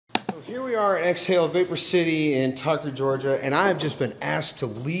Here we are at Exhale Vapor City in Tucker, Georgia, and I have just been asked to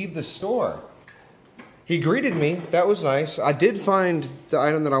leave the store. He greeted me. That was nice. I did find the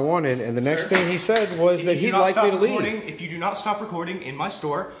item that I wanted, and the next thing he said was that he'd like me to leave. If you do not stop recording in my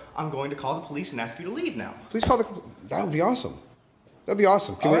store, I'm going to call the police and ask you to leave now. Please call the... That would be awesome. That'd be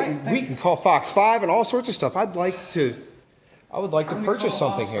awesome. We can call Fox 5 and all sorts of stuff. I would like to purchase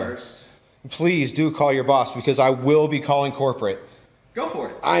something here. Please do call your boss, because I will be calling corporate. Go for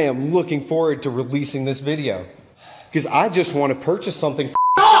it. I am looking forward to releasing this video, because I just want to purchase something.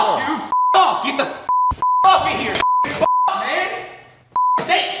 Off, dude! Off! Get the off in here, man!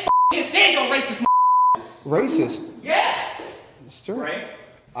 Can't stand your racist. Racist? Yeah. Sure. Right?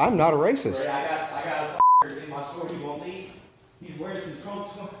 I'm not a racist. Right, I got a in my store. He won't leave. He's wearing some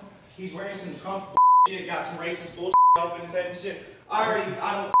Trump. He's wearing some Trump shit. Got some racist bullshit up in his head and shit.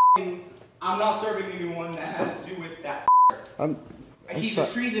 I'm not serving anyone that has to do with that. He's a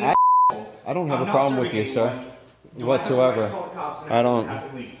treasonous. I don't have a problem with you, sir, whatsoever.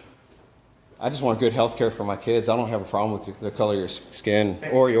 I just want good health care for my kids. I don't have a problem with the color of your skin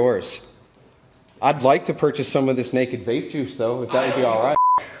or yours. I'd like to purchase some of this naked vape juice, though, if that would be all right.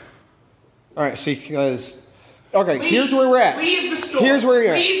 All right, see, because... Okay, here's where we're at. Leave the store. Here's where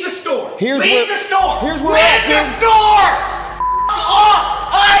you're at. Leave the store. Leave the store. Here's where we're at, dude. Leave the store!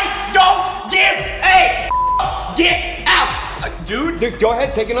 I don't give a... Get out! Dude, go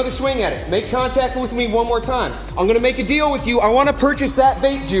ahead, take another swing at it. Make contact with me one more time. I'm gonna make a deal with you. I want to purchase that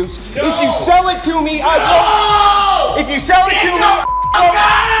vape juice. No. If you sell it to me, I won't. If you sell it to me...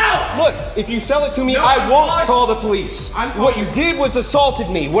 Look, if you sell it to me, I won't call the police. What you did was assaulted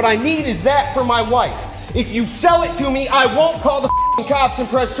me. What I need is that for my wife. If you sell it to me, I won't call the cops and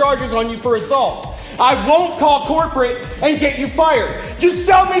press charges on you for assault. I won't call corporate and get you fired. Just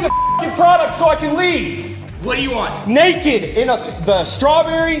sell me the product so I can leave. What do you want? Naked in the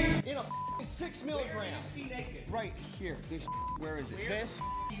strawberry in a 6 milligram. Where do you see naked? Right here. Where is it? This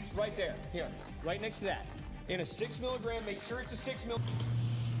right there. Here, right next to that. In a 6 milligram. Make sure it's a 6 milligram.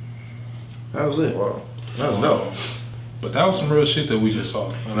 That was it. Wow. I don't know. But that was some real shit that we just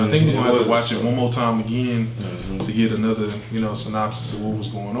saw. And I think we're going to have to watch it one more time again to get another, synopsis of what was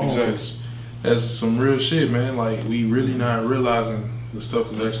going on. Exactly. That's some real shit, man. Like, we really not realizing the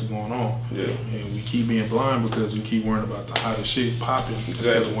stuff that's actually going on. Yeah. And we keep being blind because we keep worrying about the hottest shit popping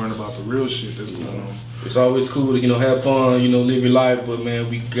instead of worrying about the real shit that's going on. It's always cool to, have fun, live your life, but man,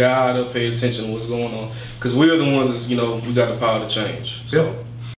 we gotta pay attention to what's going on. Cause we're the ones that's, we got the power to change. So. Yeah.